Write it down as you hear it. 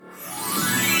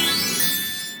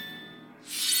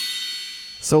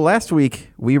So last week,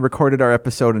 we recorded our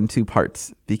episode in 2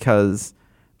 parts because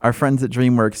our friends at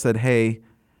DreamWorks said, hey,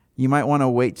 you might want to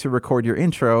wait to record your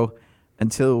intro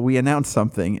until we announce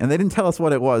something. And they didn't tell us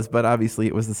what it was, but obviously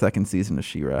it was the 2nd season of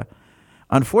She-Ra.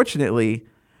 Unfortunately,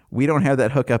 we don't have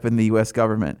that hookup in the U.S.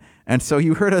 government. And so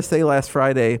you heard us say last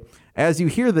Friday, as you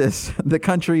hear this, the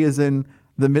country is in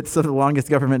the midst of the longest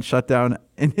government shutdown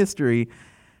in history.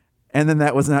 And then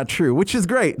that was not true, which is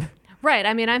great. Right.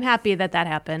 I mean, I'm happy that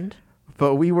happened.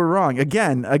 But we were wrong.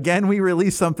 Again, we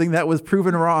released something that was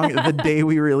proven wrong the day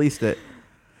we released it.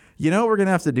 You know what we're going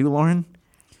to have to do, Lauren?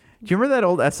 Do you remember that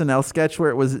old SNL sketch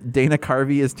where it was Dana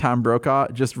Carvey as Tom Brokaw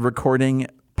just recording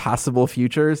possible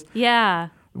futures? Yeah.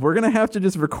 We're going to have to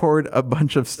just record a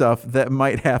bunch of stuff that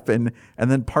might happen and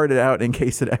then part it out in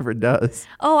case it ever does.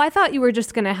 Oh, I thought you were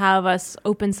just going to have us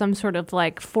open some sort of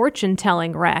like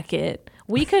fortune-telling racket.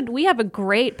 We have a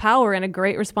great power and a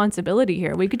great responsibility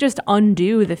here. We could just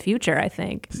undo the future, I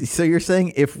think. So you're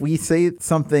saying if we say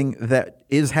something that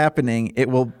is happening, it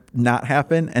will not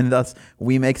happen, and thus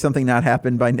we make something not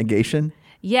happen by negation?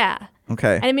 Yeah.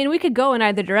 Okay. I mean, we could go in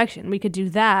either direction. We could do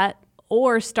that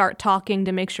or start talking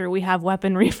to make sure we have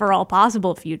weaponry for all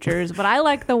possible futures. But I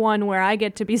like the one where I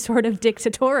get to be sort of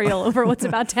dictatorial over what's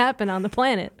about to happen on the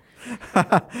planet.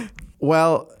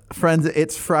 Well, friends,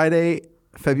 it's Friday,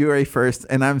 February 1st,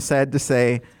 and I'm sad to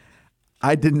say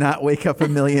I did not wake up a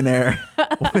millionaire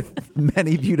with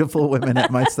many beautiful women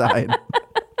at my side.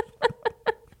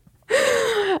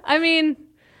 I mean,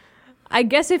 I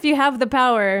guess if you have the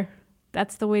power,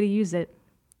 that's the way to use it.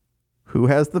 Who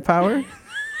has the power?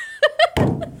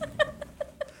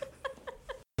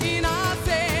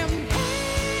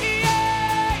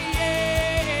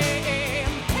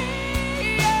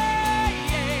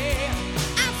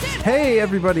 Hey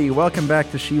everybody, welcome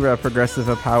back to She-Ra Progressive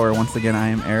of Power. Once again, I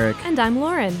am Eric. And I'm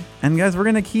Lauren. And guys, we're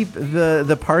going to keep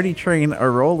the party train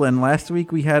a-rolling. Last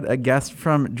week we had a guest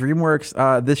from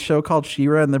DreamWorks, this show called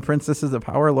She-Ra and the Princesses of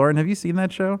Power. Lauren, have you seen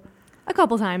that show? A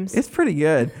couple times. It's pretty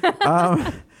good.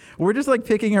 We're just like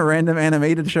picking a random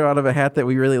animated show out of a hat that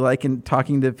we really like and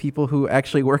talking to people who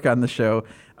actually work on the show.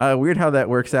 Weird how that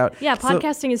works out. Yeah,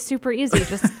 podcasting is super easy.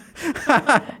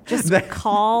 Just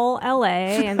call LA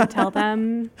and tell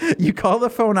them. You call the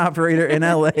phone operator in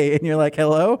LA and you're like,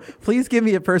 hello, please give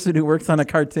me a person who works on a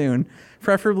cartoon,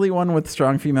 preferably one with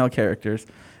strong female characters.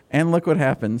 And look what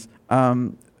happens.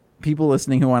 People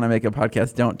listening who want to make a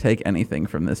podcast, don't take anything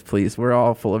from this, please. We're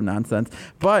all full of nonsense.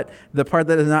 But the part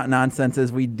that is not nonsense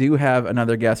is we do have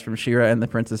another guest from She-Ra and the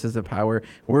Princesses of Power.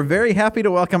 We're very happy to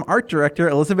welcome art director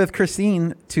Elizabeth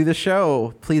Kresin to the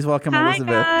show. Please welcome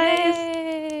Elizabeth. Hi, guys.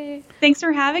 Yay. Thanks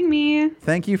for having me.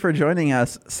 Thank you for joining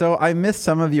us. So I missed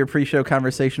some of your pre-show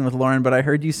conversation with Lauren, but I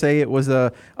heard you say it was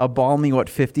a balmy,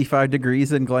 55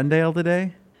 degrees in Glendale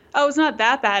today? Oh, it's not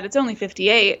that bad. It's only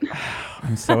 58.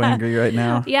 I'm so angry right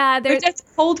now. Yeah, It's just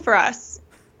cold for us.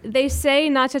 they say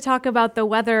not to talk about the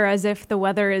weather as if the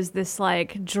weather is this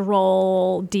like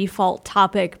droll default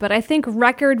topic, but I think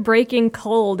record-breaking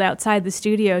cold outside the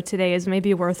studio today is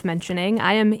maybe worth mentioning.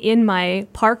 I am in my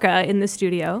parka in the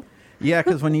studio. Yeah,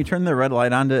 because when you turn the red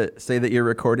light on to say that you're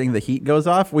recording, the heat goes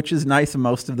off, which is nice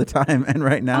most of the time. And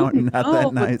right now, not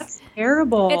that nice. That's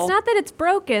terrible. It's not that it's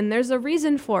broken. There's a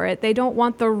reason for it. They don't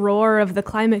want the roar of the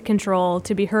climate control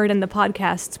to be heard in the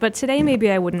podcasts. But today,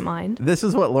 maybe I wouldn't mind. This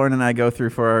is what Lauren and I go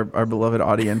through for our beloved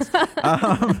audience.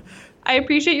 I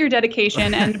appreciate your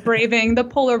dedication and braving the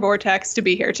polar vortex to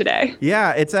be here today.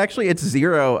 Yeah, it's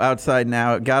 0 outside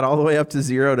now. It got all the way up to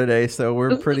 0 today, so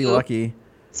we're pretty lucky.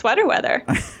 Sweater weather.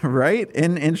 Right?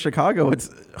 In Chicago, it's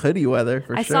hoodie weather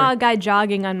for sure. I saw a guy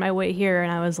jogging on my way here, and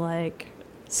I was like,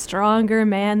 stronger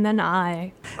man than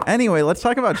I. Anyway, let's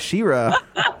talk about She-Ra.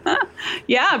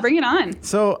 Yeah, bring it on.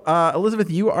 So, Elizabeth,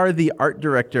 you are the art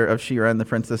director of She-Ra and the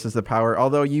Princesses of Power,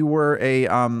 although you were a...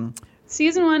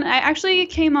 Season 1, I actually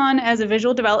came on as a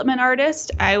visual development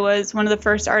artist. I was one of the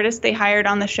first artists they hired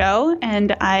on the show,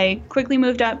 and I quickly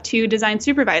moved up to design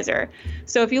supervisor.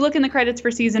 So if you look in the credits for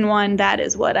Season 1, that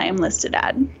is what I am listed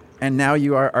at. And now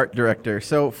you are art director.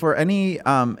 So for any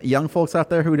young folks out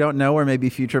there who don't know, or maybe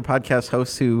future podcast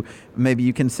hosts who maybe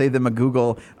you can save them a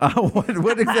Google,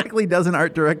 what exactly does an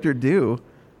art director do?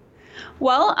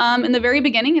 Well, in the very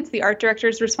beginning, it's the art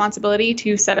director's responsibility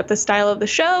to set up the style of the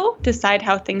show, decide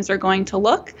how things are going to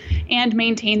look, and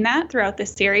maintain that throughout the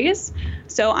series.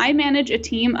 So I manage a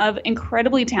team of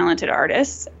incredibly talented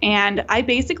artists, and I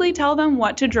basically tell them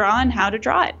what to draw and how to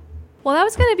draw it. Well, that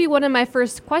was going to be one of my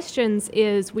first questions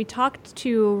is we talked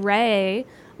to Ray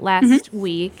last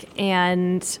week,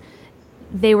 and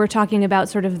they were talking about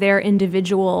sort of their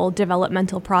individual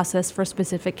developmental process for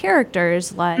specific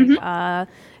characters like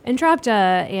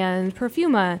Entrapta and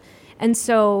Perfuma. And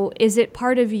so is it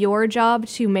part of your job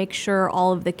to make sure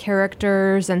all of the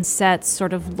characters and sets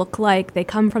sort of look like they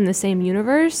come from the same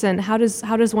universe? And how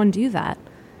does one do that?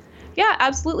 Yeah,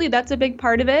 absolutely. That's a big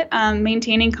part of it.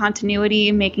 Maintaining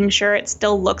continuity, making sure it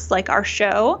still looks like our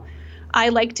show. I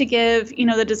like to give,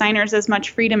 the designers as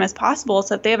much freedom as possible.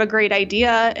 So if they have a great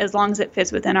idea, as long as it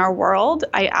fits within our world,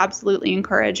 I absolutely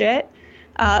encourage it.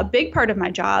 A big part of my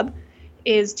job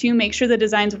is to make sure the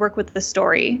designs work with the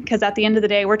story, because at the end of the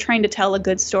day, we're trying to tell a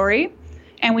good story,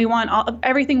 and we want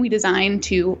everything we design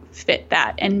to fit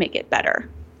that and make it better.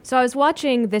 So I was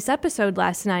watching this episode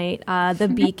last night.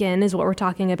 The Beacon is what we're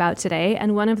talking about today.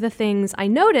 And one of the things I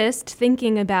noticed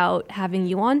thinking about having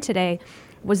you on today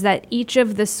was that each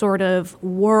of the sort of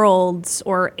worlds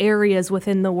or areas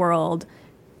within the world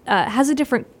has a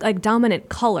different, dominant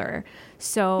color.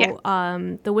 So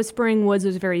the Whispering Woods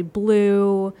was very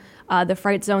blue. The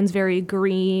Fright Zone's very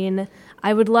green.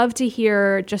 I would love to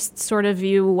hear just sort of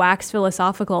you wax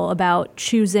philosophical about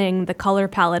choosing the color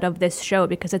palette of this show,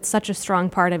 because it's such a strong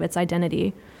part of its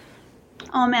identity.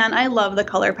 Oh man, I love the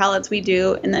color palettes we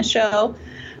do in this show.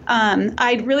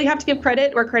 I'd really have to give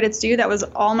credit where credit's due. That was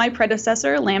all my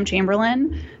predecessor, Lamb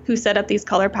Chamberlain, who set up these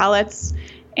color palettes.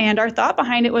 And our thought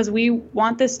behind it was we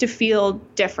want this to feel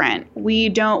different. We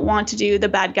don't want to do the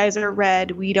bad guys are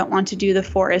red. We don't want to do the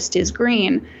forest is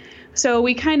green. So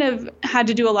we kind of had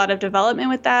to do a lot of development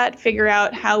with that, figure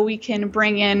out how we can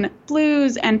bring in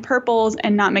blues and purples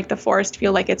and not make the forest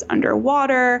feel like it's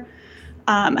underwater,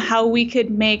 how we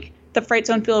could make the Fright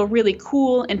Zone feel really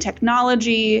cool and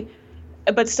technology,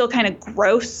 but still kind of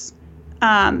gross.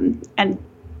 Gross.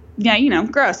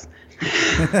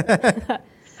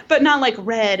 But not like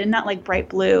red and not like bright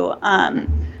blue.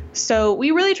 So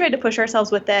we really tried to push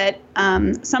ourselves with it.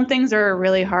 Some things are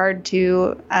really hard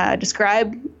to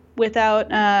describe without,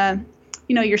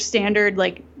 your standard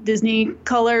like Disney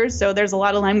colors. So there's a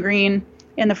lot of lime green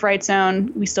in the Fright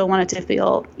Zone. We still want it to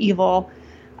feel evil.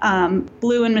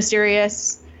 Blue and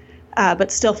mysterious,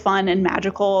 but still fun and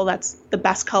magical. That's the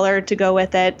best color to go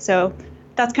with it. So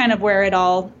that's kind of where it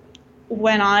all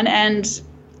went on. And,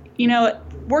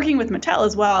 working with Mattel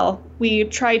as well, we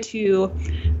try to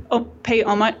pay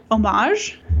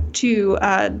homage to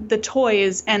the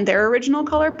toys and their original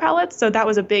color palettes. So that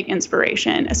was a big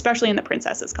inspiration, especially in the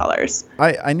princesses' colors.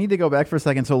 I need to go back for a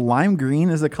second. So lime green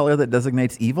is a color that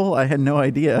designates evil? I had no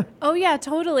idea. Oh, yeah,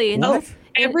 totally. What?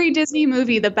 Every Disney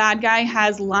movie, the bad guy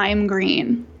has lime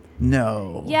green.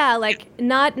 No. Yeah,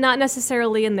 not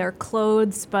necessarily in their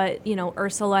clothes, but,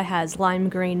 Ursula has lime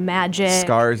green magic.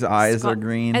 Scar's eyes are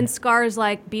green. And Scar's,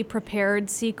 be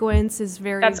prepared sequence is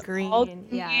very green. All green.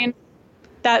 Yeah.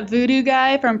 That voodoo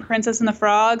guy from Princess and the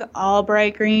Frog, all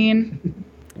bright green.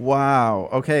 Wow.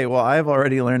 Okay, well, I've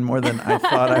already learned more than I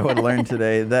thought I would learn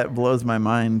today. That blows my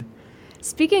mind.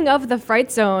 Speaking of the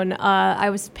Fright Zone, I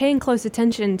was paying close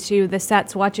attention to the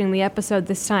sets watching the episode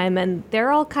this time, and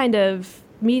they're all kind of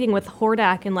meeting with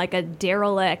Hordak in a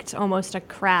derelict, almost a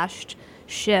crashed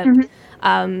ship.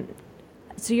 So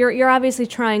you're obviously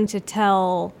trying to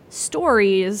tell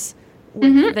stories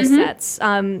with the sets.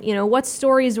 What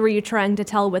stories were you trying to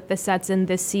tell with the sets in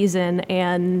this season,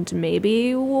 and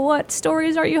maybe what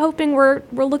stories are you hoping we're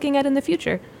looking at in the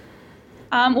future?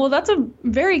 Well, that's a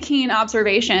very keen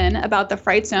observation about the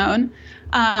Fright Zone.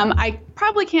 I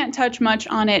probably can't touch much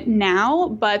on it now,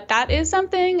 but that is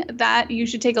something that you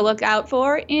should take a look out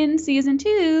for in season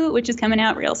 2, which is coming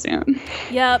out real soon.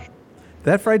 Yep.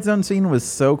 That Fright Zone scene was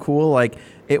so cool.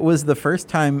 It was the first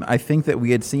time I think that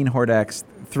we had seen Hordak's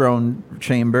throne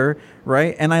chamber,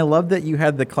 right? And I love that you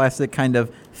had the classic kind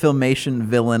of Filmation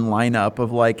villain lineup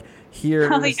of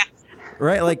here's... Oh, yeah.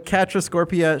 Right, Catra,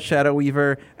 Scorpia, Shadow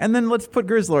Weaver, and then let's put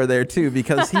Grizzlor there too,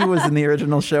 because he was in the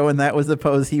original show and that was a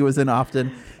pose he was in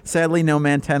often. Sadly, no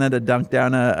Mantenna to dunk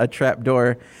down a trap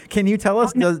door. Can you tell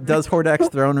us, does Hordak's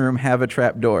throne room have a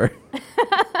trap door?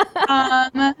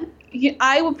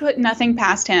 I would put nothing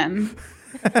past him.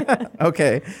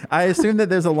 Okay. I assume that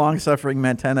there's a long-suffering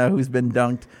Mantenna who's been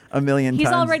dunked a million times.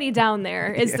 He's already down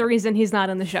there is the reason he's not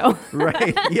in the show.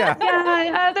 Right, yeah.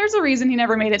 Yeah, there's a reason he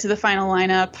never made it to the final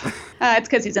lineup. It's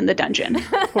because he's in the dungeon.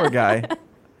 Poor guy.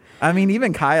 I mean,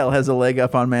 even Kyle has a leg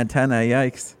up on Mantenna.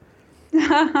 Yikes.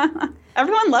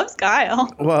 Everyone loves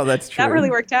Kyle. Well, that's true. That really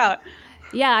worked out.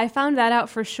 Yeah, I found that out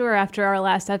for sure after our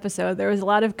last episode. There was a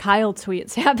lot of Kyle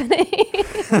tweets happening.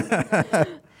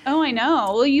 Oh, I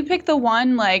know. Well, you pick the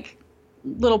one,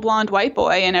 little blonde white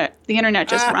boy, and the internet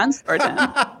just runs towards him.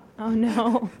 Oh,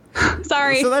 no.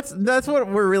 Sorry. So that's what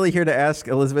we're really here to ask,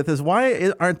 Elizabeth, is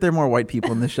why aren't there more white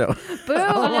people in the show? Boo,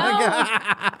 Oh, no. my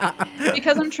God.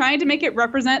 Because I'm trying to make it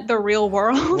represent the real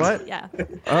world. What? Yeah.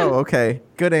 Oh, okay.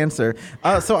 Good answer.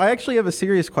 So I actually have a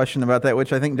serious question about that,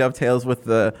 which I think dovetails with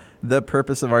the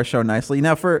purpose of our show nicely.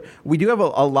 Now, we do have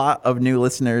a lot of new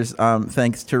listeners,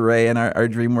 thanks to Ray and our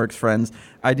DreamWorks friends.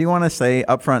 I do want to say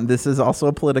up front, this is also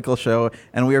a political show,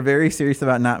 and we are very serious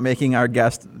about not making our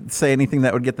guests say anything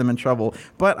that would get them in trouble.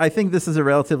 But I think this is a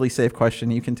relatively safe question.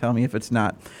 You can tell me if it's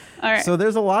not. All right. So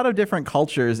there's a lot of different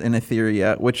cultures in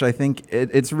Etheria, which I think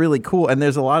it's really cool. And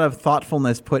there's a lot of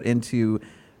thoughtfulness put into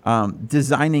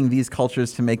designing these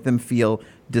cultures to make them feel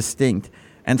distinct.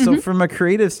 And so from a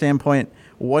creative standpoint,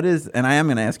 and I am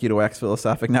going to ask you to wax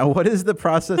philosophic now, what is the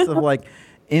process of like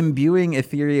imbuing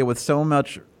Etheria with so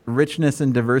much richness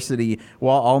and diversity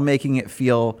while all making it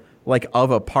feel like of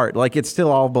a part? Like it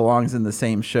still all belongs in the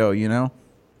same show, you know?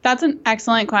 That's an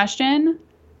excellent question.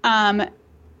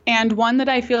 And one that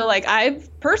I feel like I've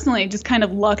personally just kind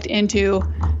of lucked into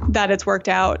that it's worked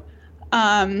out.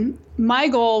 My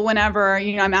goal whenever,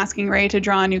 I'm asking Ray to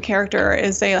draw a new character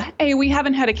is say, hey, we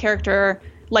haven't had a character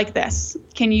like this.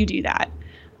 Can you do that?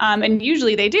 And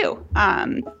usually they do.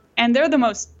 And they're the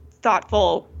most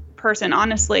thoughtful person,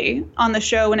 honestly, on the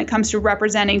show when it comes to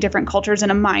representing different cultures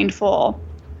in a mindful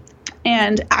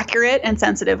and accurate and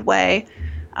sensitive way.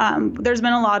 There's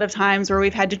been a lot of times where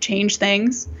we've had to change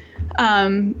things.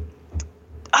 I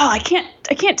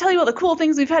can't tell you all the cool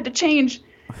things we've had to change.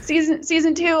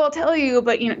 Season 2, I'll tell you,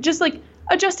 but just like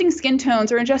adjusting skin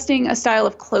tones or adjusting a style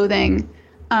of clothing,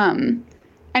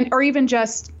 or even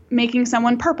just making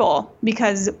someone purple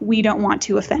because we don't want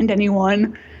to offend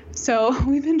anyone. So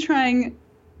we've been trying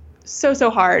so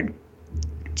hard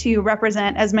to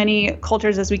represent as many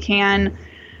cultures as we can,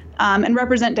 and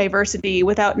represent diversity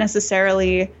without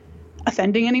necessarily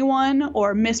offending anyone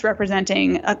or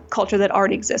misrepresenting a culture that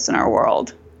already exists in our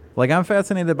world. Like I'm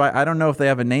fascinated by, I don't know if they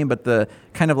have a name, but the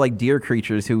kind of like deer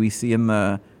creatures who we see in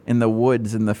the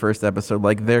woods in the first episode,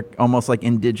 like they're almost like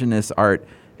indigenous art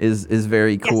is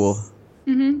very cool. Yes.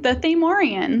 Mm-hmm. The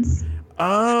Thamorians.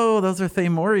 Oh, those are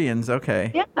Thamorians.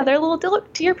 Okay. Yeah, they're little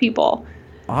deer people.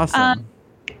 Awesome.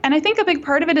 And I think a big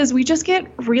part of it is we just get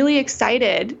really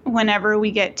excited whenever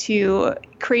we get to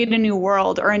create a new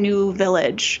world or a new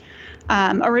village.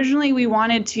 Originally, we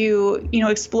wanted to,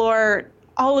 explore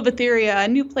all of Etheria, a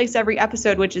new place every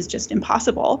episode, which is just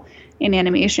impossible in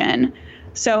animation.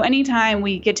 So anytime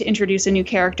we get to introduce a new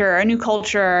character, a new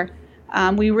culture,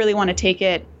 we really want to take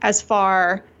it as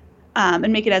far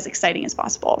and make it as exciting as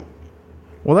possible.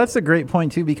 Well, that's a great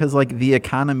point, too, because like the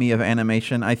economy of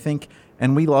animation, I think,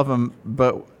 and we love them,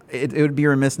 but it would be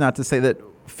remiss not to say that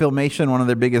Filmation, one of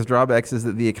their biggest drawbacks is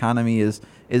that the economy is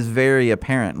very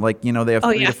apparent. Like, they have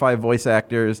 3 to 5 voice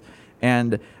actors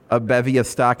and a bevy of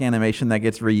stock animation that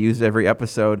gets reused every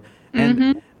episode.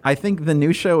 And I think the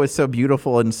new show is so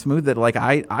beautiful and smooth that like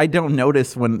I don't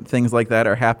notice when things like that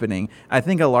are happening. I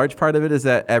think a large part of it is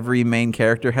that every main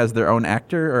character has their own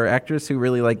actor or actress who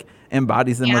really like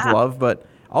embodies them with love, but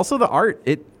also the art,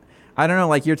 I don't know,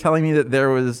 like you're telling me that there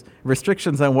was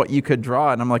restrictions on what you could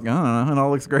draw, and I'm like, I don't know, it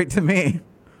all looks great to me.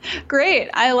 Great.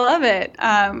 I love it.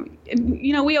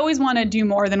 We always want to do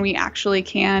more than we actually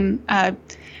can.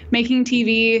 Making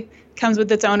TV comes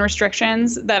with its own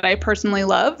restrictions that I personally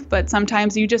love, but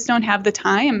sometimes you just don't have the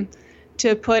time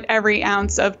to put every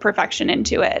ounce of perfection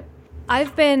into it.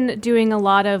 I've been doing a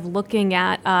lot of looking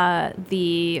at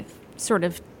the sort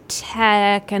of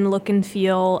tech and look and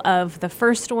feel of the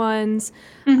first ones.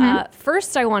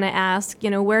 First, I want to ask,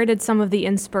 where did some of the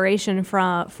inspiration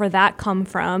for that come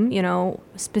from?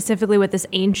 Specifically with this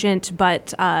ancient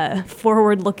but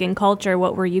forward-looking culture.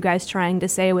 What were you guys trying to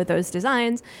say with those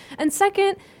designs? And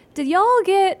second, did y'all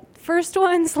get first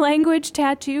ones language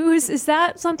tattoos? Is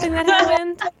that something that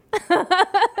happened?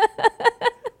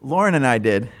 Lauren and I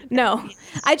did. No,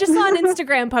 I just saw an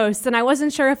Instagram post, and I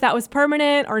wasn't sure if that was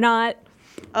permanent or not.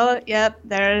 Oh, yep.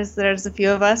 There's a few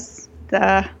of us.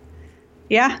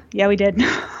 Yeah, we did.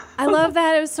 I love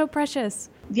that. It was so precious.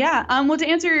 Yeah. Well, to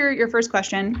answer your first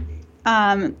question,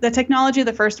 the technology of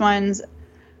the first ones,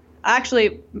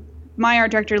 actually, my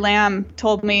art director, Lamb,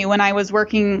 told me when I was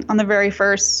working on the very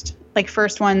first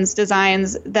ones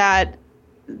designs that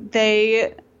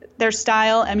their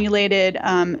style emulated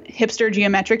hipster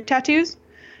geometric tattoos.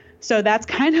 So that's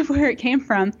kind of where it came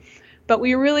from. But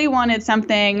we really wanted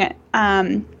something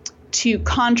to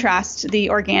contrast the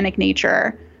organic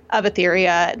nature of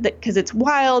Etheria, because it's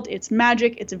wild, it's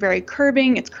magic, it's very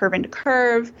curving, it's curve into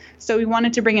curve. So we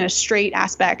wanted to bring in a straight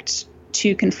aspect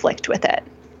to conflict with it.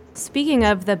 Speaking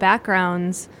of the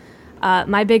backgrounds,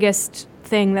 my biggest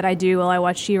thing that I do while I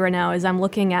watch She-Ra now is I'm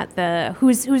looking at the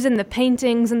who's in the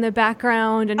paintings in the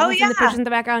background and who's in the pictures in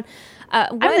the background.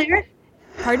 I'm there.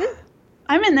 Pardon?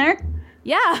 I'm in there.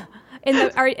 Yeah.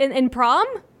 In prom?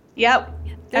 Yep.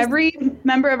 Every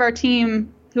member of our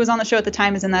team who was on the show at the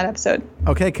time is in that episode.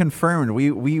 Okay, confirmed.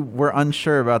 We were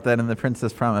unsure about that in the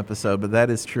Princess Prom episode, but that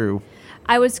is true.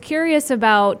 I was curious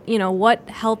about, what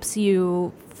helps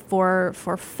you for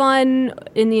fun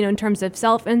in terms of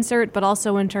self-insert, but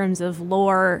also in terms of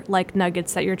lore, like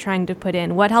nuggets that you're trying to put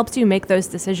in. What helps you make those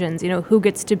decisions? Who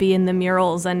gets to be in the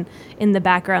murals and in the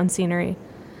background scenery?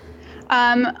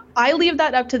 I leave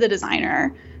that up to the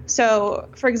designer. So,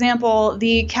 for example,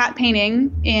 the cat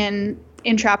painting in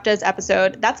Entrapta's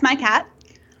episode, that's my cat.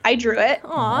 I drew it.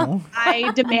 Aww.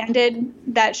 I demanded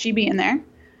that she be in there.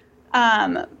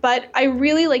 But I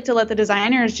really like to let the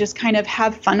designers just kind of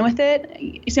have fun with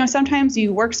it. Sometimes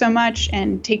you work so much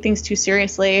and take things too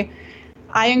seriously.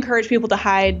 I encourage people to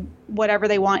hide whatever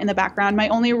they want in the background. My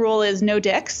only rule is no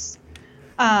dicks.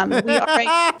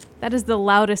 That is the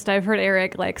loudest I've heard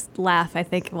Eric laugh, I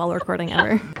think, while recording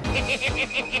ever.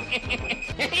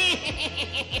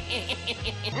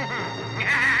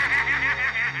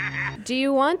 Do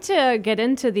you want to get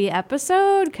into the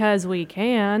episode? Because we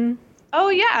can. Oh,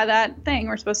 yeah, that thing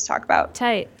we're supposed to talk about.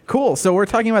 Tight. Cool. So we're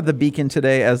talking about the Beacon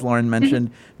today, as Lauren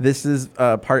mentioned. This is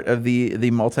part of the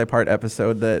multi-part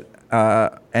episode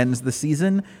that ends the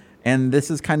season. And this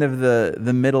is kind of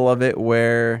the middle of it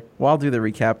where, well, I'll do the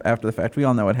recap after the fact. We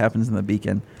all know what happens in the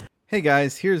Beacon. Hey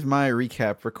guys, here's my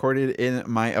recap recorded in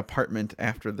my apartment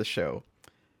after the show.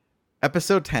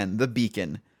 Episode 10, The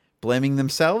Beacon. Blaming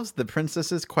themselves, the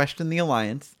princesses question the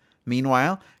alliance.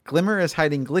 Meanwhile, Glimmer is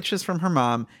hiding glitches from her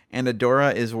mom, and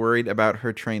Adora is worried about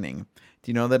her training.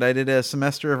 Do you know that I did a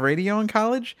semester of radio in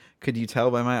college? Could you tell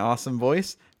by my awesome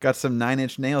voice? Got some 9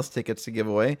 Inch Nails tickets to give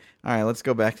away. All right, let's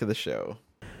go back to the show.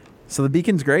 So the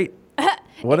Beacon's great.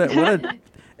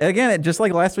 Again, just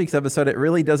like last week's episode, it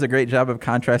really does a great job of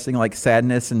contrasting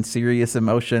sadness and serious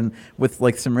emotion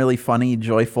with some really funny,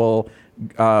 joyful,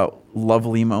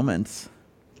 lovely moments.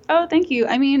 Oh, thank you.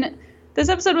 I mean, this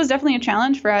episode was definitely a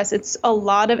challenge for us. It's a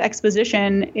lot of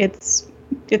exposition. It's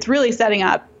really setting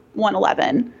up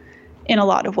 111 in a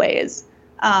lot of ways,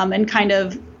 and kind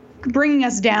of bringing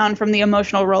us down from the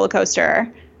emotional roller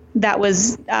coaster that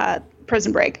was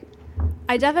Prison Break.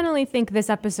 I definitely think this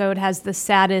episode has the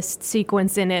saddest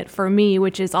sequence in it for me,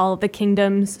 which is all of the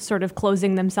kingdoms sort of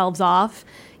closing themselves off.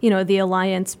 The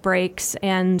alliance breaks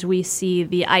and we see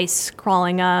the ice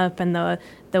crawling up and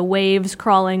the waves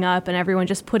crawling up and everyone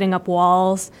just putting up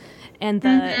walls.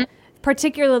 And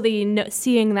particularly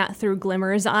seeing that through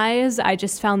Glimmer's eyes, I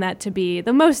just found that to be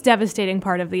the most devastating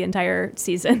part of the entire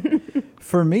season.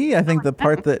 For me, I think the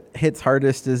part that hits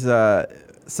hardest is...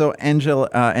 So Angela,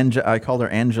 I called her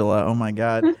Angela. Oh my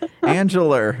God,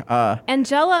 Angela.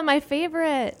 Angela, my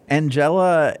favorite.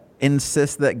 Angela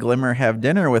insists that Glimmer have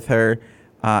dinner with her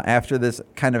after this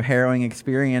kind of harrowing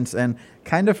experience, and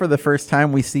kind of for the first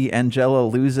time we see Angela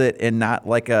lose it in not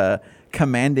like a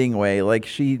commanding way. Like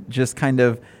she just kind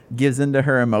of gives into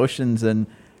her emotions and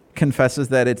confesses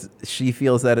that she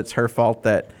feels that it's her fault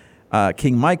that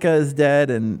King Micah is dead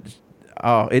and.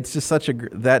 Oh, it's just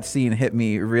that scene hit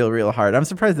me real hard. I'm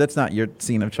surprised that's not your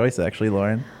scene of choice, actually,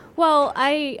 Lauren. Well,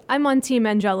 I'm on Team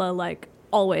Angela,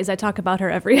 always. I talk about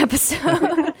her every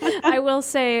episode. I will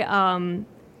say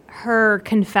her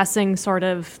confessing sort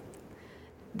of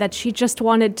that she just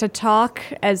wanted to talk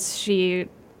as she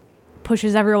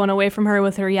pushes everyone away from her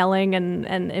with her yelling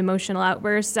and emotional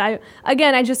outbursts. I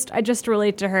just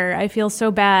relate to her. I feel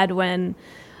so bad when...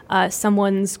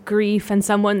 someone's grief and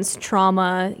someone's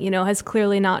trauma, has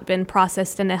clearly not been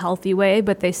processed in a healthy way,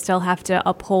 but they still have to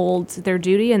uphold their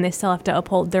duty and they still have to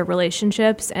uphold their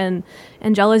relationships. And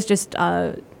Angela's just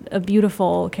a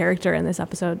beautiful character in this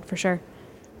episode, for sure.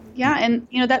 Yeah, and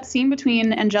that scene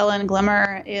between Angela and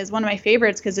Glimmer is one of my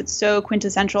favorites because it's so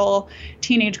quintessential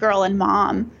teenage girl and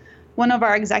mom. One of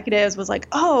our executives was like,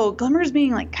 oh, Glimmer's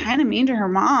being kind of mean to her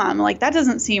mom. That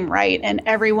doesn't seem right. And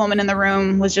every woman in the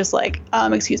room was just like,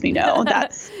 excuse me, no.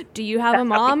 Do you have a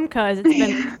mom? Because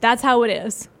that's how it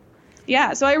is.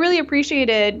 Yeah. So I really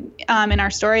appreciated in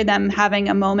our story them having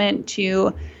a moment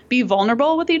to be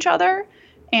vulnerable with each other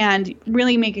and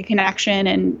really make a connection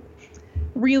and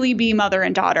really be mother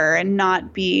and daughter and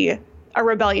not be a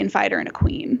rebellion fighter and a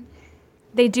queen.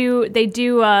 They do.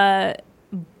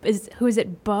 Who is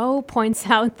it? Bo points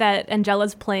out that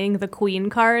Angela's playing the queen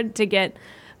card to get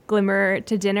Glimmer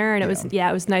to dinner, and it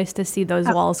was nice to see those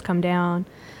walls come down.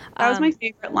 That was my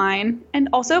favorite line. And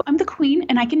also, I'm the queen,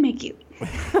 and I can make you.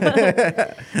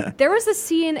 There was a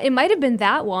scene, it might have been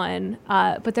that one,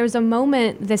 but there was a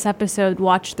moment this episode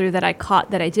watched through that I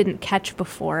caught that I didn't catch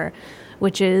before,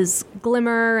 which is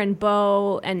Glimmer and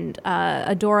Bo and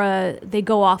Adora, they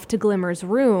go off to Glimmer's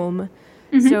room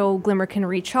so Glimmer can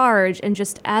recharge. And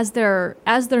just as they're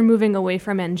moving away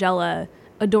from Angela,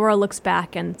 Adora looks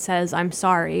back and says, "I'm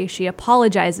sorry." She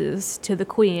apologizes to the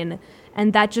Queen.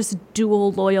 And that just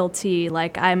dual loyalty,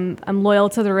 like I'm loyal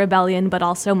to the rebellion, but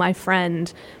also my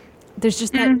friend. There's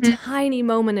just that tiny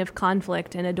moment of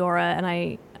conflict in Adora,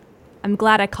 and I'm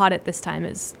glad I caught it this time.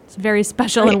 It's very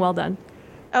special and well done.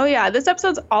 Oh yeah, this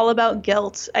episode's all about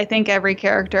guilt. I think every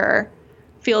character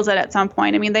feels it at some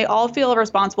point. I mean, they all feel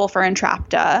responsible for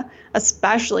Entrapta,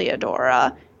 especially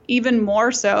Adora, even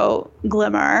more so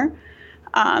Glimmer.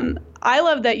 I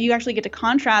love that you actually get to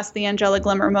contrast the Angela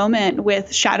Glimmer moment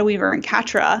with Shadow Weaver and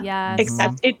Catra. Yes.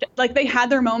 Except it, like, they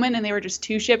had their moment and they were just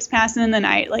two ships passing in the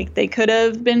night. Like, they could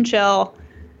have been chill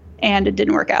and it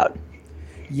didn't work out.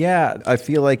 Yeah, I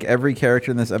feel like every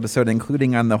character in this episode,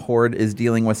 including on the Horde, is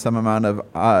dealing with some amount of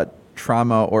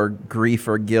trauma or grief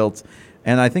or guilt.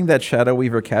 And I think that Shadow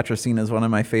Weaver Catra scene is one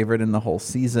of my favorite in the whole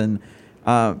season.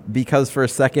 Because for a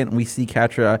second we see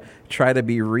Catra try to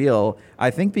be real.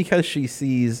 I think because she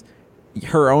sees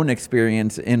her own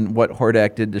experience in what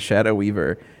Hordak did to Shadow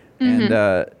Weaver.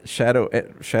 And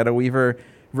Shadow Weaver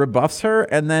rebuffs her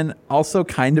and then also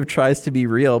kind of tries to be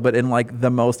real, but in like the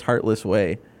most heartless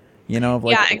way. You know?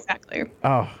 Like, yeah, exactly.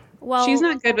 Oh. Well, she's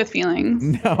not good with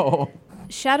feelings. No.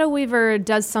 Shadow Weaver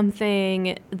does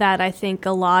something that I think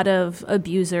a lot of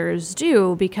abusers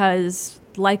do because,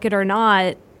 like it or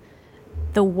not,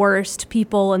 the worst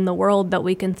people in the world that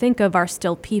we can think of are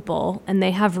still people, and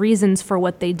they have reasons for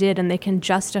what they did, and they can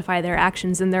justify their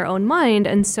actions in their own mind.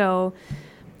 And so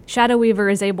Shadow Weaver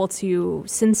is able to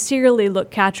sincerely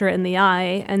look Catra in the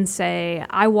eye and say,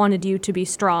 "I wanted you to be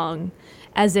strong,"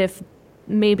 as if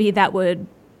maybe that would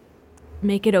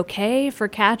make it okay for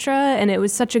Catra. And it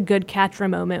was such a good Catra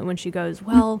moment when she goes,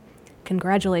 "Well,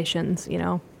 congratulations,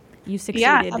 you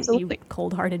succeeded, you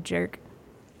cold-hearted jerk."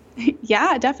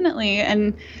 Yeah, definitely.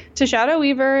 And to Shadow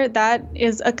Weaver, that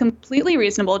is a completely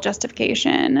reasonable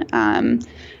justification.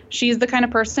 She's the kind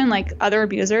of person, like other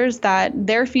abusers, that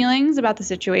their feelings about the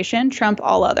situation trump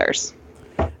all others.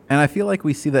 And I feel like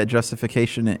we see that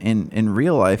justification in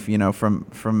real life,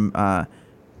 from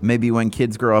maybe when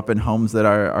kids grow up in homes that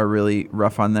are really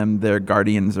rough on them, their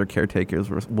guardians or caretakers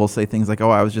will say things like, "Oh,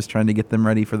 I was just trying to get them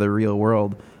ready for the real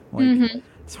world." Like,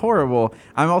 it's horrible.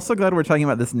 I'm also glad we're talking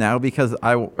about this now because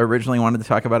I originally wanted to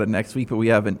talk about it next week, but we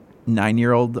have a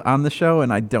 9-year-old on the show,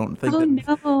 and I don't think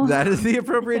that is the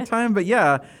appropriate time. But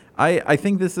yeah, I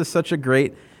think this is such a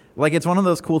great, like, it's one of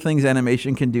those cool things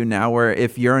animation can do now where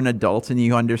if you're an adult and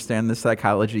you understand the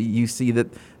psychology, you see that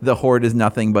the Horde is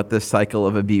nothing but this cycle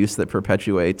of abuse that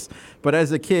perpetuates. But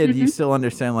as a kid, you still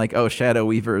understand, like, oh, Shadow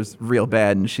Weaver's real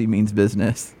bad and she means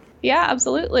business. Yeah,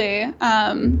 absolutely.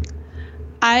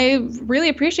 I really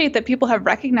appreciate that people have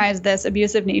recognized this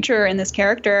abusive nature in this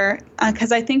character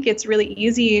because I think it's really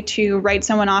easy to write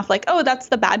someone off like, oh, that's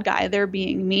the bad guy, they're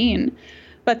being mean.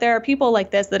 But there are people like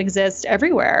this that exist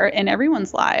everywhere in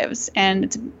everyone's lives. And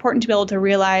it's important to be able to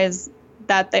realize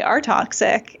that they are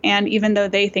toxic. And even though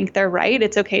they think they're right,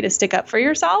 it's okay to stick up for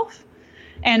yourself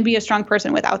and be a strong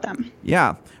person without them.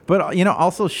 Yeah. But,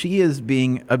 also she is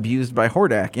being abused by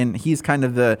Hordak. And he's kind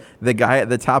of the guy at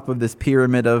the top of this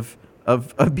pyramid of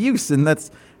abuse. And that's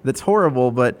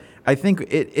horrible. But I think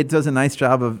it does a nice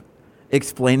job of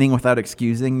explaining without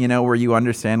excusing, where you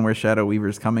understand where Shadow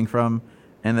Weaver's coming from.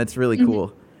 And that's really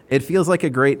cool. It feels like a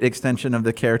great extension of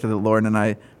the character that Lauren and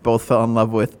I both fell in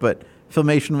love with, but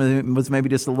Filmation was maybe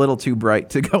just a little too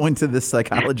bright to go into the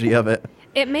psychology of it.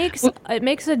 It makes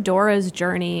Adora's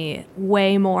journey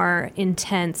way more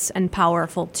intense and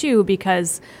powerful too,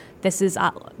 because this is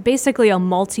basically a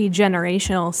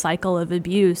multi-generational cycle of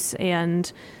abuse,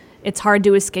 and it's hard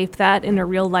to escape that in a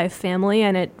real life family,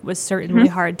 and it was certainly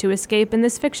hard to escape in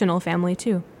this fictional family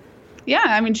too. Yeah,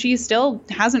 I mean, she still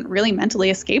hasn't really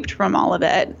mentally escaped from all of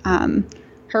it.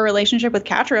 Her relationship with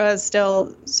Catra is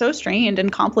still so strained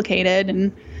and complicated,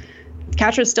 and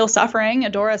Catra's still suffering.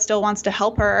 Adora still wants to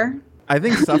help her. I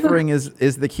think suffering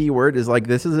is the key word. Is like,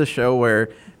 this is a show where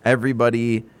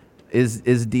everybody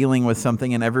is dealing with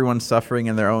something and everyone's suffering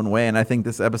in their own way. And I think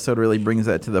this episode really brings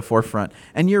that to the forefront.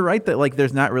 And you're right that, like,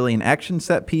 there's not really an action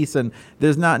set piece, and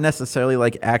there's not necessarily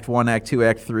like act 1, act 2,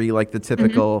 act 3, like the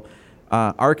typical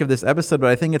arc of this episode, but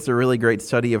I think it's a really great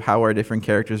study of how our different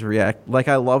characters react. Like,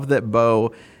 I love that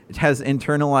Bo has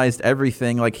internalized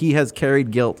everything. Like, he has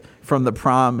carried guilt from the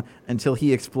prom until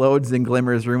he explodes in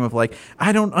Glimmer's room of like,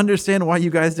 I don't understand why you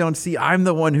guys don't see I'm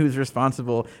the one who's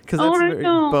responsible, because that's a very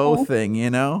Bo thing, you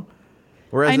know?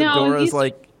 Whereas Adora's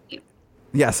like,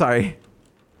 yeah, sorry.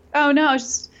 Oh, no.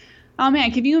 Oh,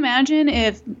 man. Can you imagine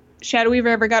if Shadow Weaver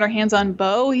ever got her hands on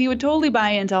Bo? He would totally buy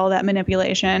into all that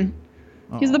manipulation.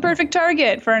 He's the perfect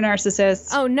target for a narcissist.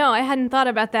 Oh, no, I hadn't thought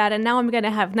about that, and now I'm going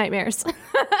to have nightmares.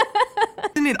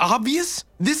 Isn't it obvious?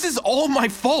 This is all my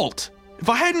fault. If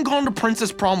I hadn't gone to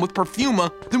Princess Prom with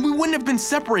Perfuma, then we wouldn't have been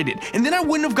separated, and then I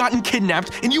wouldn't have gotten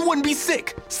kidnapped, and you wouldn't be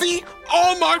sick. See?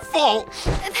 All my fault.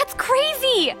 That's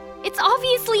crazy. It's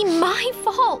obviously my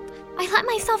fault. I let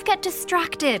myself get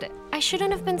distracted. I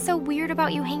shouldn't have been so weird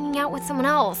about you hanging out with someone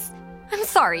else. I'm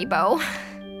sorry, Bo.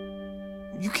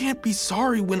 You can't be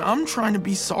sorry when I'm trying to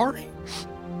be sorry.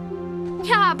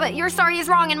 Yeah, but your sorry is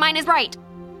wrong and mine is right.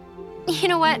 You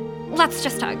know what? Let's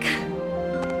just hug.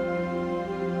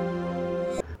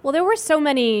 Well, there were so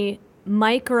many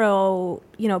micro,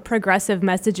 progressive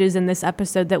messages in this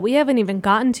episode that we haven't even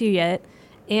gotten to yet.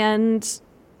 And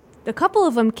a couple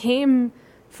of them came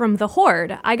from the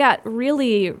Horde. I got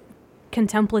really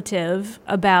contemplative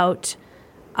about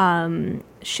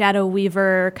Shadow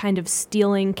Weaver kind of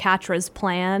stealing Catra's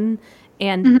plan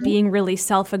and being really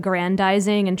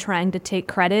self-aggrandizing and trying to take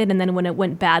credit, and then when it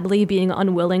went badly, being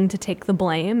unwilling to take the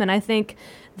blame. And I think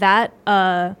that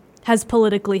has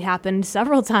politically happened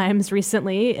several times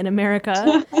recently in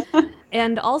America.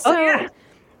 And also,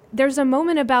 there's a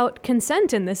moment about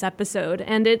consent in this episode,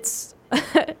 and it's,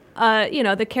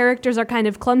 the characters are kind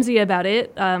of clumsy about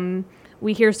it.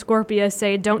 We hear Scorpia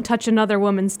say, "Don't touch another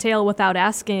woman's tail without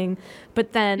asking."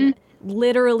 But then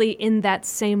literally in that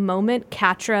same moment,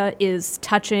 Catra is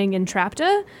touching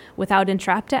Entrapta without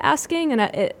Entrapta asking.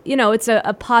 And, it's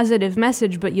a positive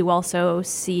message, but you also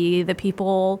see the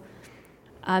people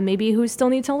maybe who still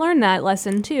need to learn that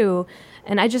lesson too.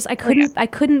 And I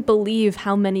couldn't believe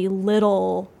how many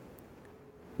little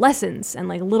lessons and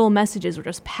like little messages were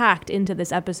just packed into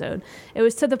this episode. It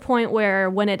was to the point where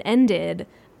when it ended,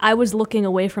 I was looking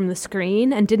away from the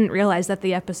screen and didn't realize that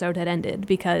the episode had ended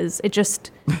because it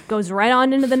just goes right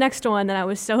on into the next one, and I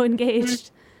was so engaged.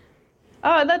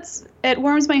 Oh, it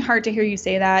warms my heart to hear you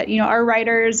say that. Our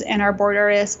writers and our board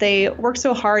artists, they work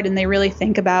so hard and they really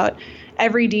think about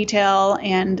every detail,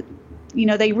 and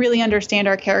they really understand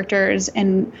our characters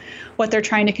and what they're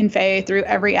trying to convey through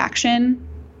every action.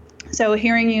 So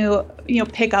hearing you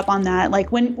pick up on that,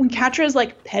 like when Catra is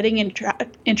like petting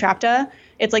Entrapta,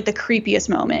 it's like the creepiest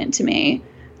moment to me.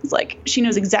 It's like she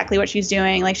knows exactly what she's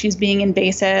doing. Like she's being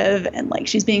invasive and like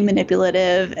she's being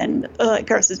manipulative, and it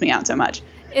grosses me out so much.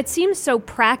 It seems so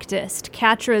practiced.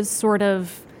 Catra's sort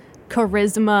of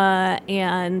charisma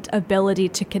and ability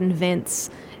to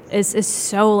convince is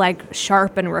so like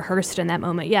sharp and rehearsed in that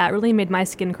moment. Yeah, it really made my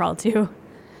skin crawl too.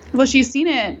 Well, she's seen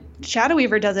it. Shadow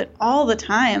Weaver does it all the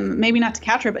time. Maybe not to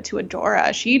Catra, but to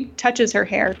Adora. She touches her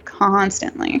hair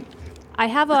constantly. I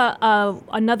have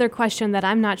another question that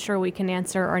I'm not sure we can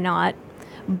answer or not,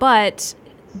 but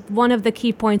one of the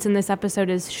key points in this episode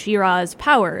is She-Ra's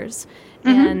powers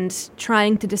and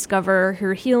trying to discover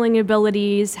her healing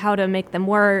abilities, how to make them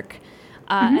work.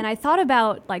 And I thought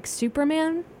about like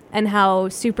Superman and how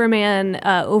Superman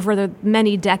over the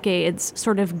many decades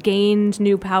sort of gained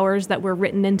new powers that were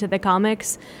written into the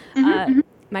comics.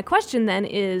 My question then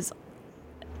is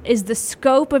the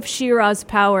scope of She-Ra's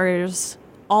powers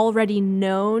already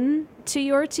known to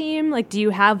your team? Like, do you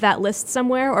have that list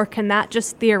somewhere, or can that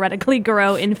just theoretically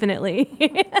grow infinitely?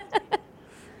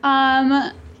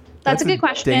 That's a good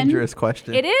question. Dangerous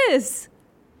question. It is.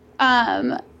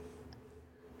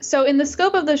 So in the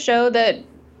scope of the show that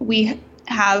we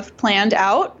have planned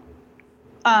out,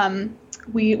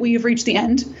 we've reached the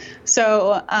end.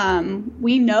 So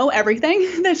we know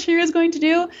everything that She-Ra is going to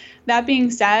do. That being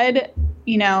said,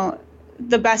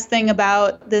 the best thing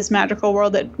about this magical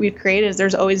world that we've created is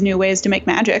there's always new ways to make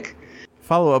magic.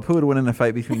 Follow up, who would win in a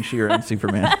fight between She-Ra and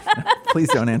Superman? Please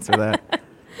don't answer that.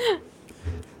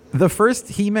 The first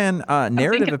He-Man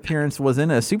narrative appearance was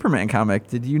in a Superman comic.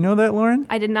 Did you know that, Lauren?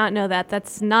 I did not know that.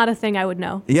 That's not a thing I would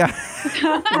know. Yeah.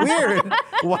 Weird.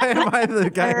 Why am I the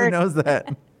guy who knows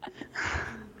that?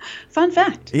 Fun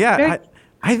fact. Yeah,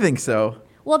 I think so.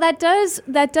 Well, that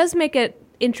does make it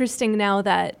interesting now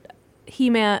that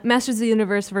He-Man, Masters of the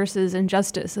Universe versus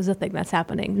Injustice is a thing that's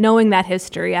happening. Knowing that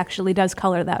history actually does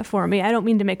color that for me. I don't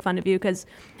mean to make fun of you because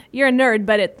you're a nerd,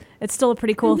 but it's still a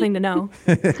pretty cool thing to know.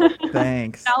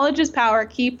 Thanks. Knowledge is power.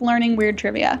 Keep learning weird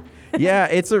trivia. Yeah,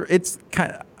 it's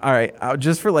kind of all right.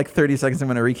 Just for like 30 seconds, I'm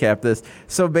going to recap this.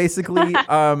 So basically,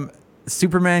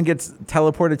 Superman gets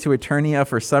teleported to Eternia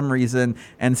for some reason,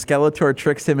 and Skeletor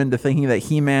tricks him into thinking that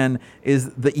He-Man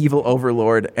is the evil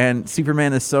overlord, and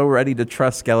Superman is so ready to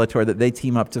trust Skeletor that they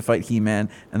team up to fight He-Man,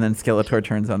 and then Skeletor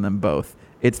turns on them both.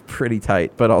 It's pretty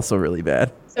tight, but also really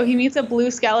bad. So he meets a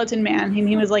blue skeleton man, and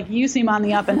he was like, you seem on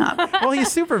the up and up. Well, he's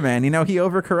Superman. He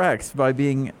overcorrects by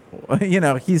being,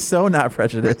 he's so not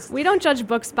prejudiced. We don't judge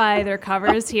books by their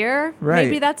covers here. Right.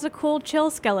 Maybe that's a cool, chill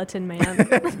skeleton man.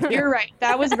 You're right.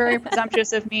 That was very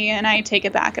presumptuous of me, and I take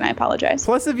it back, and I apologize.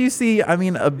 Plus, if you see,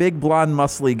 a big, blonde,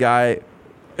 muscly guy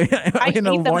I in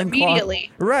a hate them loincloth.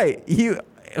 immediately. Right.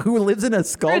 Who lives in a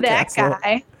skull You're that castle.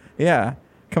 guy. Yeah.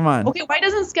 Come on. Okay, why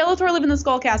doesn't Skeletor live in the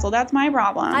Skull Castle? That's my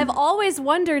problem. I've always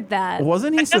wondered that.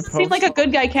 Wasn't he It doesn't supposed seem like a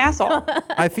good guy castle.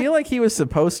 I feel like he was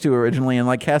supposed to originally, and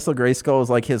like Castle Grayskull is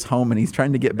like his home, and he's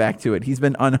trying to get back to it. He's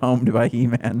been unhomed by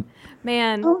He-Man.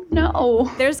 Man, Oh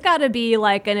no. there's got to be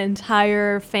like an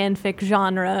entire fanfic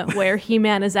genre where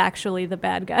He-Man is actually the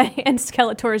bad guy and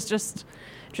Skeletor's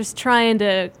just trying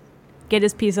to get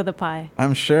his piece of the pie.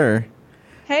 I'm sure.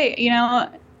 Hey,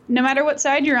 no matter what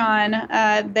side you're on,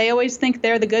 they always think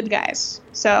they're the good guys.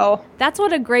 So, That's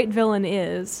what a great villain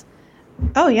is.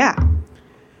 oh yeah.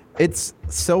 It's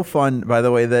so fun, by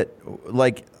the way, that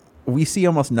like we see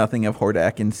almost nothing of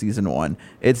Hordak in season 1.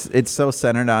 It's so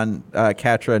centered on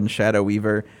Catra and Shadow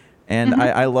Weaver. And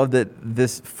I love that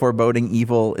this foreboding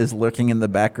evil is lurking in the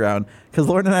background. Because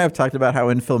Lauren and I have talked about how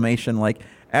in Filmation, like,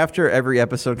 after every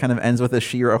episode kind of ends with a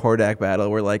She-Ra Hordak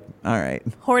battle, we're like, all right.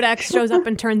 Hordak shows up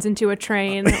and turns into a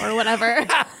train or whatever.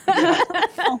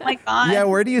 Oh my god. Yeah,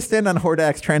 where do you stand on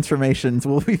Hordak's transformations?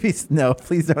 Will we be... No,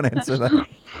 please don't answer that.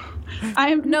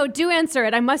 No, Do answer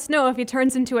it. I must know if he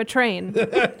turns into a train.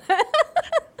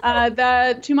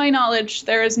 to my knowledge,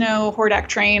 there is no Hordak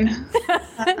train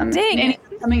Dang. in any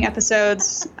coming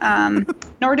episodes.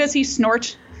 Nor does he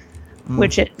snort,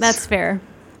 which is That's fair.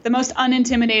 the most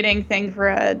unintimidating thing for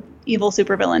a evil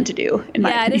supervillain to do, in my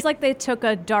Yeah, it opinion. is like they took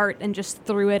a dart and just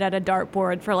threw it at a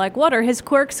dartboard for like, what are his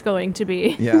quirks going to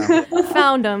be? Yeah,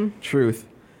 Found him. truth.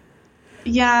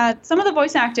 Yeah, some of the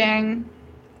voice acting,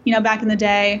 back in the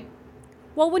day.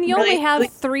 Well, when you Really- only have really-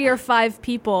 3 or 5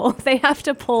 people, they have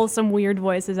to pull some weird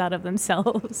voices out of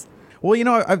themselves.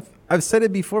 Well, I've said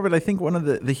it before, but I think one of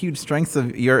the huge strengths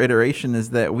of your iteration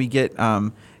is that we get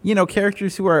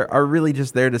characters who are really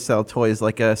just there to sell toys,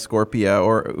 like a Scorpia,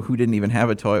 or who didn't even have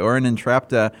a toy, or an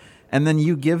Entrapta, and then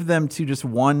you give them to just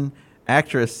one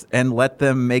actress and let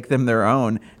them make them their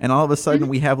own, and all of a sudden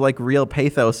we have like real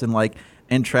pathos and like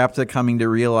Entrapta coming to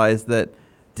realize that,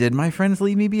 did my friends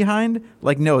leave me behind?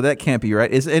 Like, no, that can't be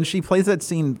right. And she plays that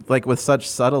scene like with such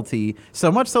subtlety, so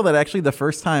much so that actually the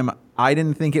first time I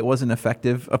didn't think it was an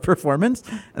effective performance,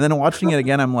 and then watching it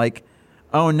again, I'm like,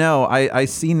 oh no, I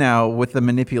see now with the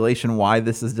manipulation why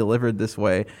this is delivered this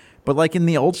way. But like in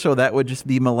the old show, that would just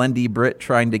be Melendi Britt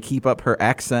trying to keep up her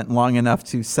accent long enough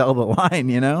to sell the line,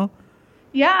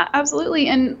 Yeah, absolutely.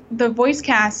 And the voice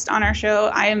cast on our show,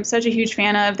 I am such a huge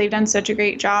fan of. They've done such a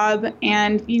great job.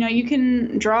 And, you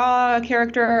can draw a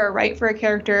character or write for a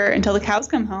character until the cows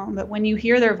come home. But when you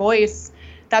hear their voice,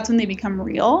 that's when they become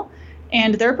real.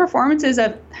 And their performances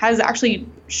has actually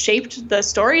shaped the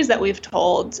stories that we've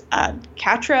told.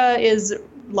 Catra is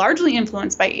largely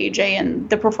influenced by AJ and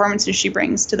the performances she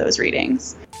brings to those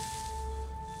readings.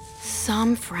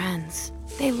 Some friends,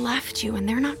 they left you and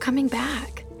they're not coming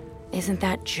back. Isn't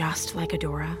that just like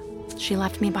Adora? She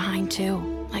left me behind too,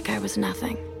 like I was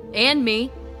nothing. And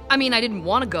me. I mean, I didn't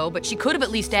want to go, but she could have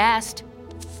at least asked.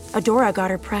 Adora got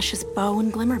her precious bow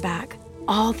and glimmer back.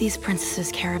 All these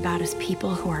princesses care about is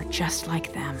people who are just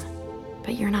like them.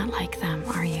 But you're not like them,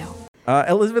 are you?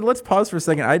 Elizabeth, let's pause for a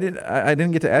second. I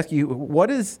didn't get to ask you,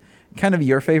 what is kind of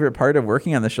your favorite part of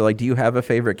working on the show? Like, do you have a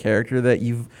favorite character that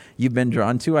you've been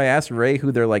drawn to? I asked Ray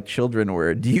who their like children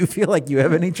were. Do you feel like you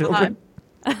have any children?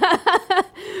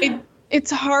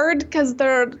 It's hard because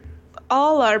they're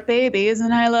all our babies,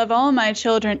 and I love all my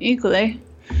children equally.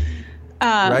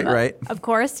 Right. Of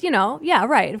course, yeah,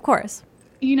 right, of course.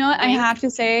 I have to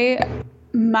say,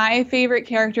 my favorite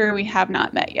character we have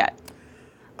not met yet.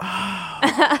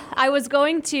 I was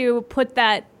going to put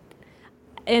that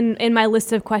in my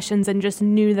list of questions and just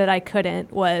knew that I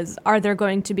couldn't, was, are there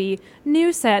going to be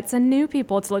new sets and new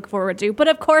people to look forward to? But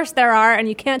of course there are, and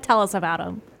you can't tell us about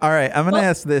them. All right, I'm going to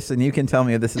ask this, and you can tell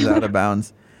me if this is out of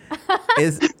bounds.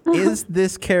 Is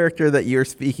this character that you're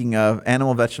speaking of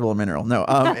animal, vegetable, or mineral? No.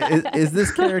 Is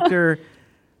this character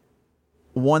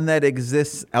one that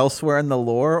exists elsewhere in the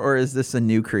lore, or is this a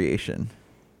new creation?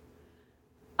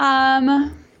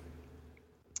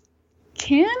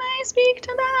 can I speak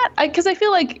to that? Because I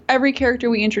feel like every character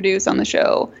we introduce on the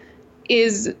show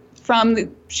is from the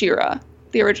She-Ra,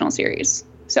 the original series.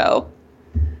 So,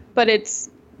 but it's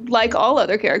like all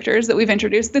other characters that we've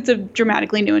introduced, that's a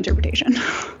dramatically new interpretation.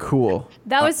 Cool.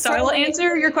 That was So I will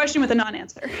answer your question with a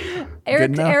non-answer.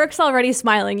 Eric's already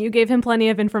smiling. You gave him plenty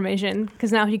of information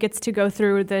because now he gets to go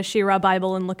through the She-Ra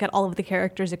Bible and look at all of the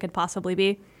characters it could possibly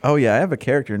be. Oh yeah, I have a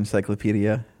character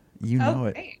encyclopedia. You know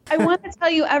it. I want to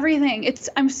tell you everything.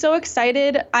 I'm so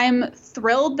excited. I'm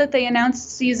thrilled that they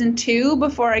announced season 2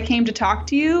 before I came to talk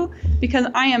to you, because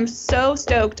I am so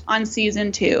stoked on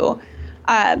season 2.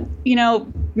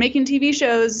 Making TV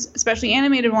shows, especially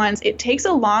animated ones, it takes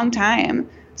a long time.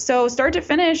 So start to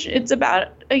finish, it's about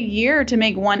a year to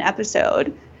make one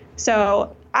episode.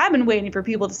 So I've been waiting for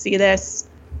people to see this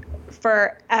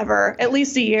forever, at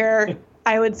least a year,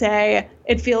 I would say.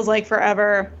 It feels like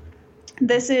forever.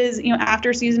 This is,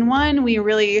 after season 1, we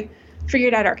really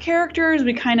figured out our characters.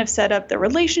 We kind of set up the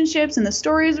relationships and the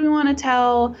stories we want to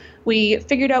tell. We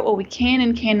figured out what we can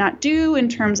and cannot do in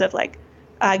terms of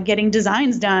getting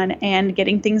designs done and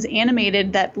getting things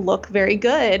animated that look very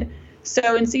good.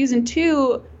 So in season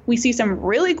 2, we see some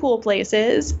really cool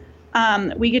places.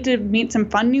 We get to meet some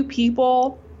fun new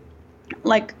people.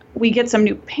 We get some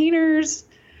new painters.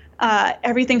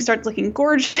 Everything starts looking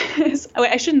gorgeous.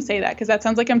 I shouldn't say that because that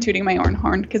sounds like I'm tooting my own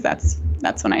horn, because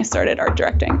that's when I started art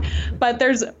directing. But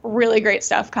there's really great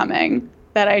stuff coming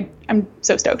that I'm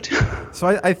so stoked.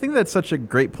 So I think that's such a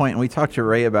great point, and we talked to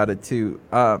Ray about it too.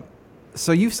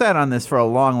 So you've sat on this for a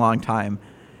long, long time.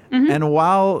 Mm-hmm. And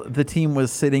while the team was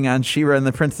sitting on She-Ra and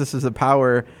the Princesses of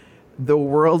Power, the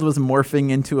world was morphing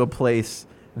into a place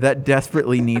that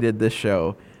desperately needed this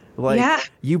show.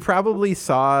 You probably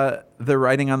saw the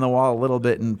writing on the wall a little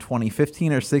bit in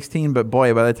 2015 or 16, but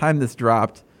boy, by the time this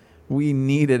dropped, we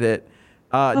needed it.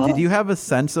 Did you have a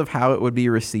sense of how it would be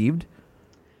received?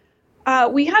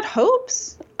 We had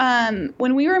hopes.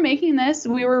 When we were making this,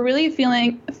 we were really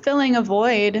filling a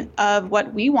void of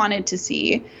what we wanted to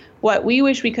see, what we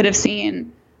wish we could have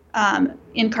seen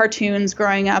in cartoons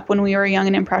growing up when we were young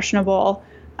and impressionable.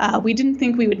 We didn't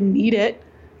think we would need it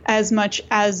as much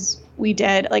as we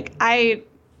did.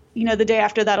 The day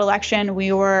after that election, it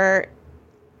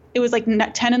was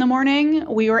 10 in the morning.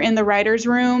 We were in the writer's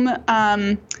room.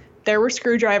 There were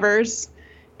screwdrivers,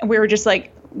 and we were just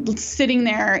sitting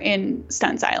there in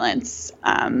stunned silence.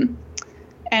 And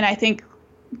I think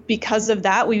because of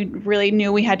that, we really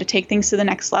knew we had to take things to the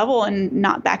next level and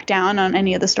not back down on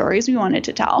any of the stories we wanted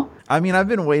to tell. I mean, I've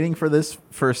been waiting for this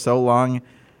for so long,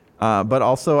 but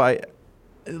also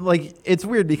it's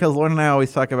weird because Lauren and I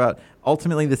always talk about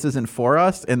ultimately this isn't for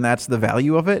us, and that's the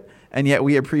value of it, and yet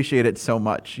we appreciate it so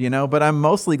much, But I'm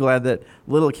mostly glad that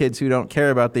little kids who don't care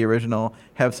about the original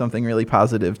have something really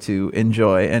positive to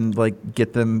enjoy and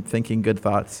get them thinking good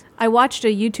thoughts. I watched a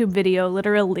YouTube video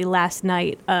literally last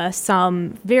night,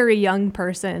 some very young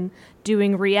person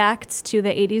doing reacts to the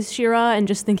 80s She-Ra and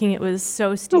just thinking it was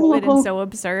so stupid and so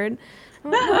absurd. I'm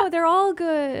like, no, they're all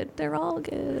good. They're all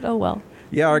good. Oh, well.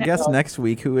 Yeah, our guest next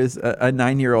week, who is a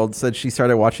 9-year-old, said she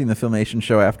started watching the Filmation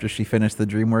show after she finished the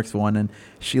DreamWorks one, and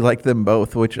she liked them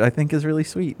both, which I think is really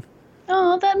sweet.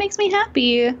 Oh, that makes me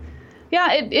happy.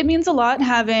 Yeah, it means a lot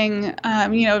having,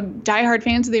 diehard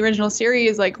fans of the original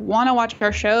series, want to watch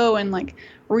our show and,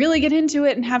 really get into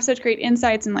it and have such great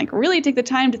insights and, really take the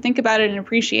time to think about it and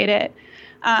appreciate it.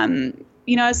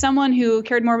 As someone who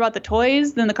cared more about the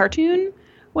toys than the cartoon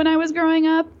when I was growing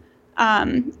up,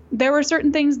 there were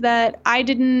certain things that I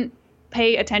didn't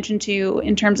pay attention to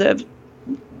in terms of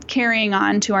carrying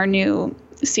on to our new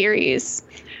series.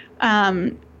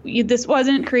 This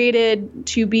wasn't created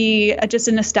to be just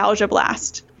a nostalgia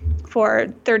blast for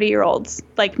 30-year-olds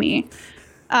like me.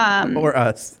 Or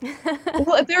us.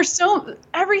 Well,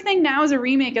 everything now is a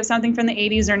remake of something from the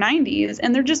 80s or 90s,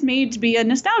 and they're just made to be a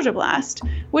nostalgia blast,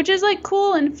 which is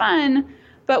cool and fun.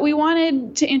 But we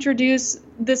wanted to introduce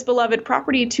this beloved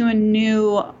property to a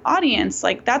new audience.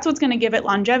 That's what's going to give it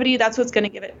longevity. That's what's going to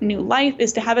give it new life,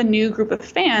 is to have a new group of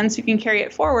fans who can carry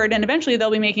it forward. And eventually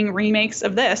they'll be making remakes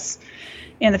of this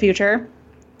in the future.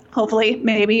 Hopefully,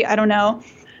 maybe, I don't know.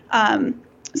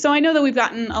 So I know that we've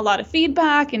gotten a lot of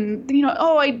feedback and,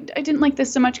 I didn't like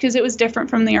this so much because it was different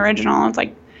from the original. It's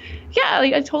yeah,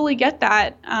 I totally get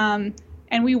that.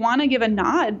 And we want to give a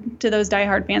nod to those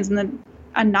diehard fans and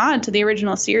a nod to the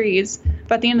original series.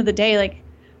 But at the end of the day,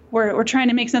 we're trying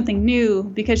to make something new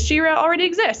because She-Ra already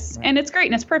exists, and it's great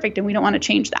and it's perfect, and we don't want to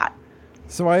change that.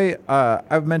 So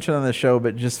I've mentioned on the show,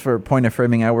 but just for point of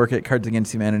framing, I work at Cards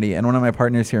Against Humanity, and one of my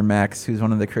partners here, Max, who's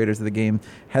one of the creators of the game,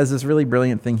 has this really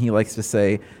brilliant thing he likes to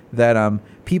say that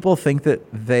people think that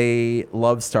they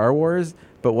love Star Wars,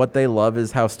 but what they love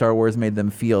is how Star Wars made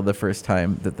them feel the first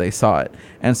time that they saw it.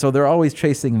 And so they're always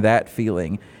chasing that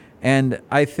feeling. And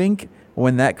I think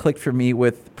when that clicked for me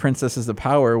with Princesses of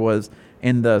Power was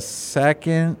in the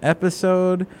second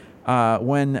episode,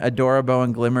 when Adorable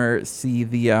and Glimmer see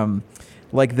the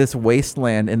like this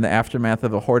wasteland in the aftermath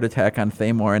of a Horde attack on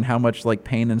Thamor and how much like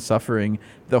pain and suffering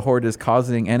the Horde is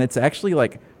causing. And it's actually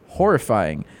like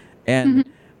horrifying. And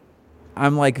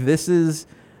I'm like, this is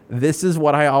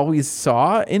what I always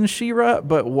saw in She-Ra,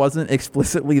 but wasn't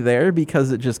explicitly there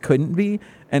because it just couldn't be.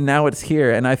 And now it's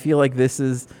here. And I feel like this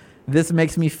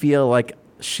makes me feel like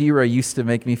She-Ra used to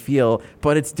make me feel,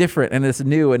 but it's different and it's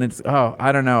new and it's,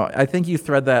 I don't know. I think you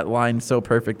thread that line so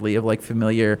perfectly of like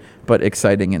familiar, but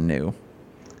exciting and new.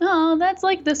 Oh, that's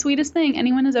like the sweetest thing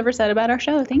anyone has ever said about our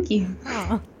show. Thank you.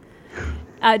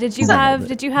 Did you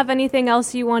have anything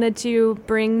else you wanted to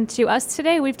bring to us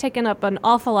today? We've taken up an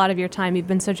awful lot of your time. You've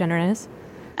been so generous.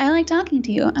 I like talking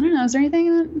to you. I don't know. Is there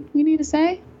anything that we need to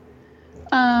say?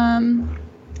 Can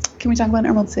we talk about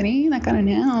Emerald City? That got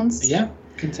announced. Yeah, you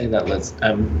can say that, Liz.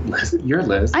 Liz, you're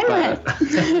Liz.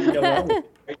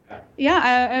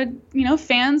 Yeah,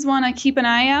 fans want to keep an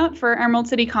eye out for Emerald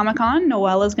City Comic Con.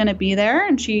 Noella's going to be there,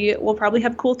 and she will probably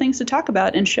have cool things to talk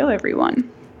about and show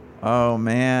everyone. Oh,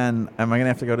 man. Am I going to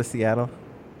have to go to Seattle?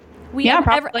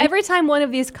 Probably. Every time one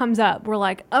of these comes up, we're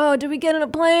like, oh, do we get on a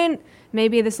plane?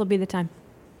 Maybe this will be the time.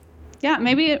 Yeah,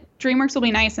 maybe DreamWorks will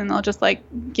be nice and they'll just like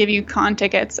give you con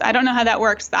tickets. I don't know how that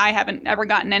works. I haven't ever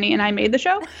gotten any and I made the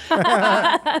show.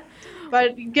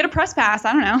 But get a press pass.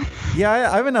 I don't know. Yeah,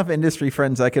 I have enough industry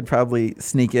friends I could probably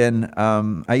sneak in.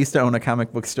 I used to own a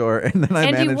comic book store and then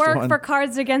I managed one. And you work for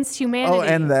Cards Against Humanity. Oh,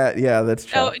 and that. Yeah, that's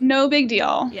true. Oh, no big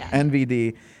deal. Yeah.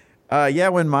 NVD.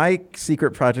 When my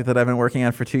secret project that I've been working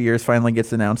on for 2 years finally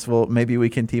gets announced, well, maybe we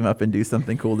can team up and do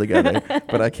something cool together.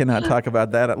 But I cannot talk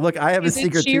about that. Look, I have a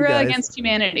secret too, guys. She-Ra Against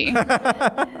Humanity.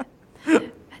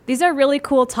 These are really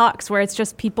cool talks where it's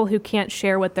just people who can't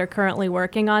share what they're currently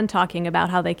working on talking about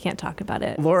how they can't talk about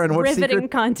it. Lauren, riveting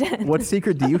content. What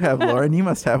secret do you have, Lauren? You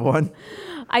must have one.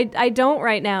 I don't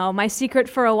right now. My secret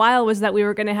for a while was that we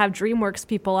were going to have DreamWorks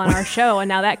people on our show, and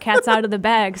now that cat's out of the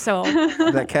bag. So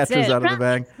that cat was out of the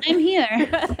bag. I'm here.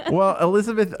 Well,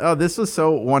 Elizabeth, this was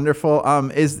so wonderful.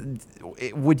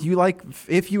 Would you like,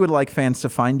 if you would like fans to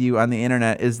find you on the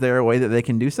internet, is there a way that they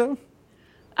can do so?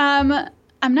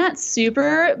 I'm not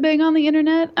super big on the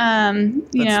internet. That's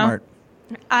smart.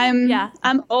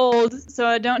 I'm old, so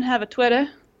I don't have a Twitter,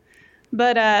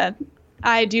 but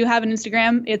I do have an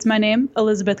Instagram. It's my name,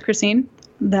 Elizabeth Kresin.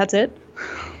 That's it.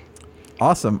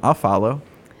 Awesome. I'll follow.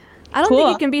 I don't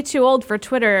think you can be too old for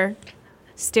Twitter.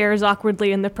 Stares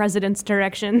awkwardly in the president's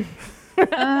direction.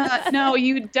 No,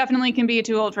 you definitely can be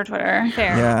too old for Twitter.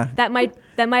 Fair. Yeah. That might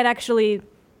actually.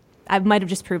 I might have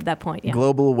just proved that point. Yeah.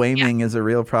 Global warming is a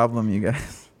real problem, you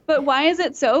guys. But why is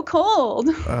it so cold?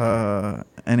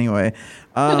 Anyway.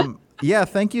 Yeah,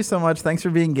 thank you so much. Thanks for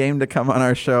being game to come on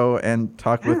our show and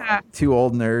talk with two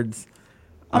old nerds.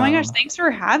 Oh my gosh, thanks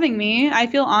for having me. I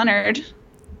feel honored.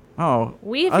 Oh,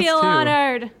 we feel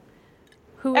honored.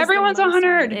 Everyone's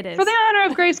honored. It is. For the honor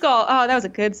of Grayskull. Oh, that was a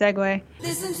good segue.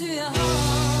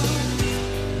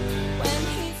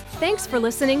 Thanks for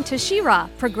listening to She-Ra,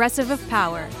 Progressive of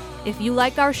Power. If you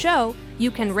like our show, you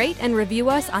can rate and review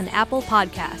us on Apple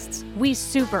Podcasts. We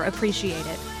super appreciate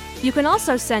it. You can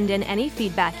also send in any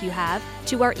feedback you have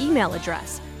to our email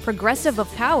address,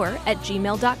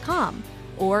 progressiveofpower@gmail.com,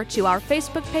 or to our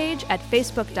Facebook page at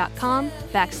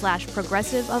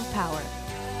facebook.com/progressiveofpower.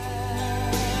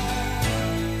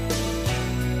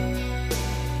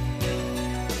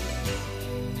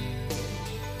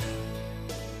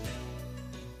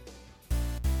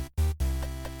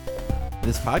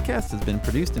 This podcast has been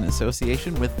produced in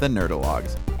association with the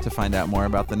Nerdologues. To find out more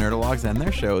about the Nerdologues and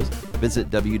their shows, visit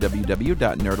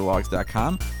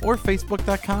www.nerdologues.com or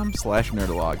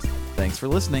facebook.com/nerdologues. Thanks for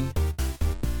listening.